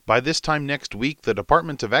By this time next week, the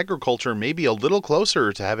Department of Agriculture may be a little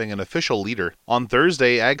closer to having an official leader. On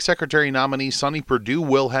Thursday, Ag Secretary nominee Sonny Perdue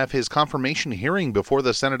will have his confirmation hearing before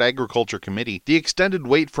the Senate Agriculture Committee. The extended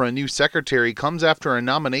wait for a new secretary comes after a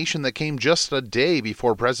nomination that came just a day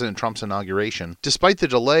before President Trump's inauguration. Despite the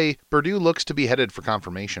delay, Perdue looks to be headed for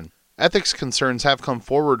confirmation. Ethics concerns have come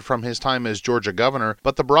forward from his time as Georgia governor,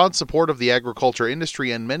 but the broad support of the agriculture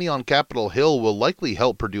industry and many on Capitol Hill will likely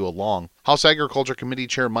help Perdue along. House Agriculture Committee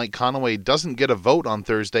Chair Mike Conaway doesn't get a vote on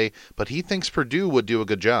Thursday, but he thinks Perdue would do a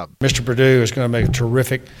good job. Mr. Perdue is going to make a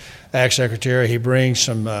terrific Ag Secretary. He brings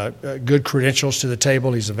some good credentials to the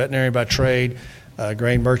table. He's a veterinarian by trade,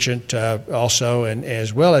 grain merchant also, and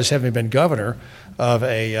as well as having been governor of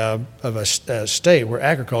a state where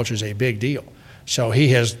agriculture is a big deal. So he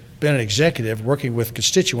has been an executive working with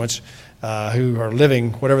constituents who are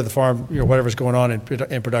living whatever the farm, whatever's going on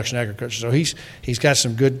in production agriculture. So he's got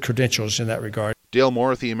some good credentials in that regard. Dale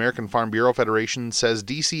Moore at the American Farm Bureau Federation says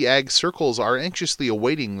D.C. ag circles are anxiously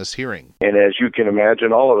awaiting this hearing. And as you can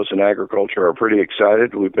imagine, all of us in agriculture are pretty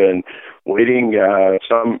excited. We've been waiting,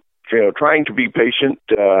 trying to be patient,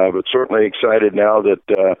 but certainly excited now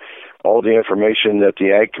that all the information that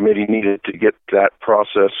the Ag Committee needed to get that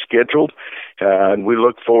process scheduled. And we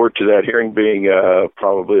look forward to that hearing being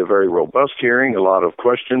probably a very robust hearing, a lot of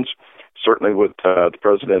questions, certainly with the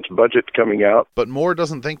president's budget coming out. But Moore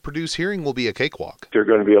doesn't think Perdue's hearing will be a cakewalk. There are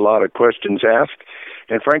going to be a lot of questions asked.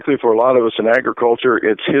 And frankly, for a lot of us in agriculture,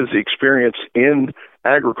 it's his experience in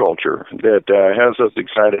agriculture that has us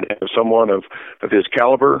excited to have someone of his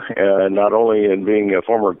caliber, not only in being a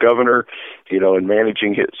former governor, and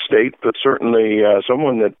managing his state, but certainly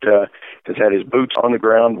someone that has had his boots on the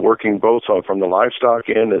ground, working both from the livestock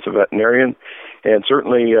end as a veterinarian, and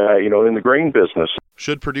certainly, in the grain business.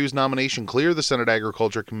 Should Perdue's nomination clear the Senate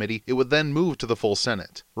Agriculture Committee, it would then move to the full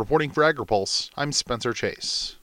Senate. Reporting for AgriPulse, I'm Spencer Chase.